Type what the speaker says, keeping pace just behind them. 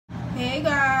Hey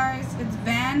guys, it's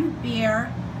Van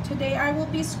Bear. Today I will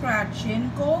be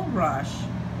scratching Gold Rush.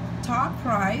 Top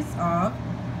prize of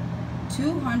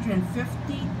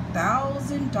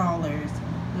 $250,000.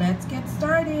 Let's get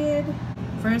started.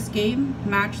 First game,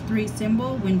 match 3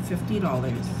 symbol, win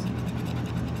 $50.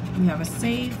 We have a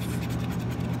safe,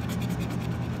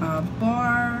 a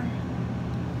bar,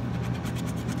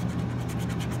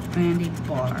 and a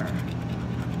bar.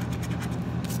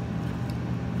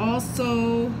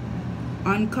 Also,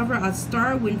 uncover a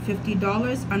star, win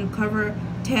 $50. Uncover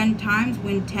 10 times,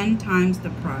 win 10 times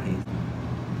the prize.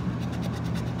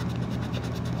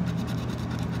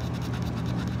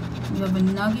 We have a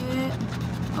nugget,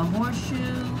 a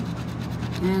horseshoe,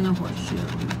 and a horseshoe.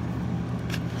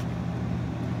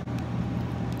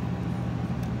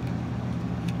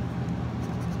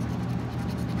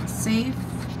 Safe,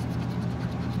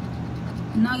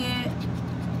 nugget,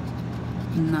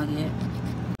 nugget.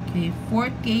 Okay,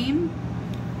 fourth game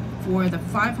for the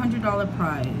 $500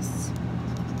 prize.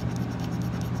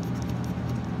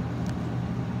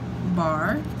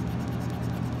 Bar,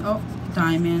 oh,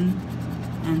 diamond,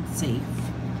 and safe.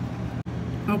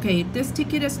 Okay, this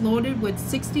ticket is loaded with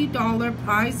 $60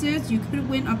 prizes. You could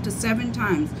win up to 7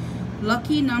 times.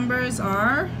 Lucky numbers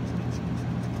are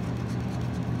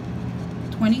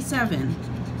 27,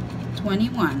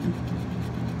 21,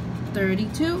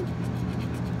 32,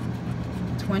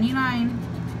 29,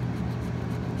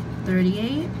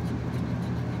 38,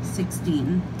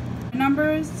 16.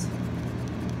 Numbers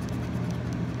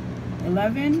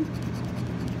 11,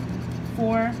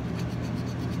 4,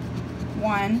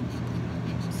 1,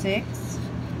 6,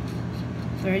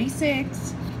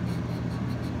 36,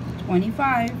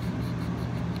 25,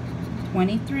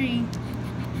 23,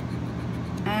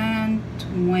 and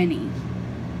 20.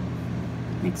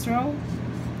 Next row,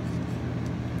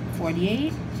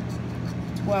 48,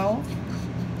 12,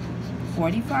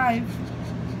 45,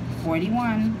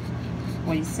 41,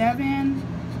 47,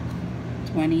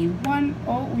 21.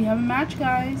 Oh, we have a match,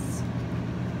 guys.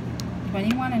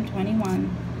 21 and 21.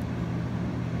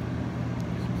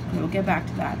 We'll get back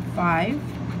to that. 5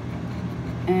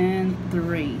 and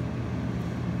 3.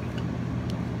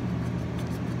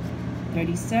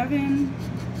 37,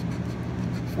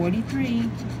 43,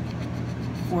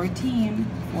 14,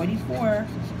 44,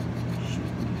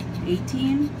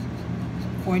 18,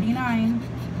 49,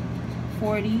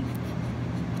 40,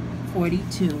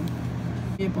 42.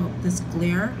 About this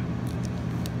glare.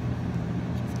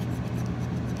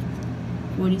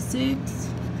 46,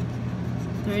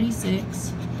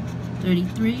 36,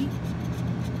 33,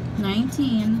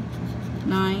 19,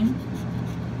 9,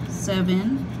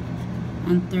 7,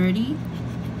 and 30.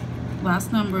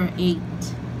 Last number 8.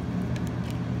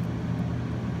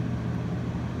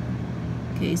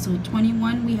 Okay, so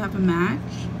 21 we have a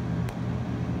match.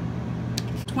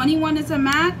 21 is a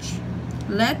match.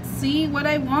 Let's see what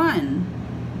I won.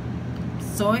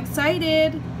 So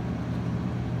excited.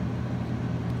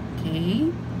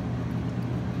 Okay.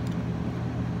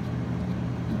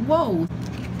 Whoa.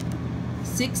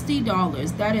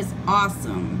 $60. That is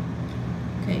awesome.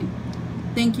 Okay.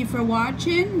 Thank you for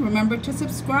watching. Remember to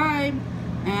subscribe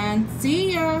and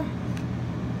see ya.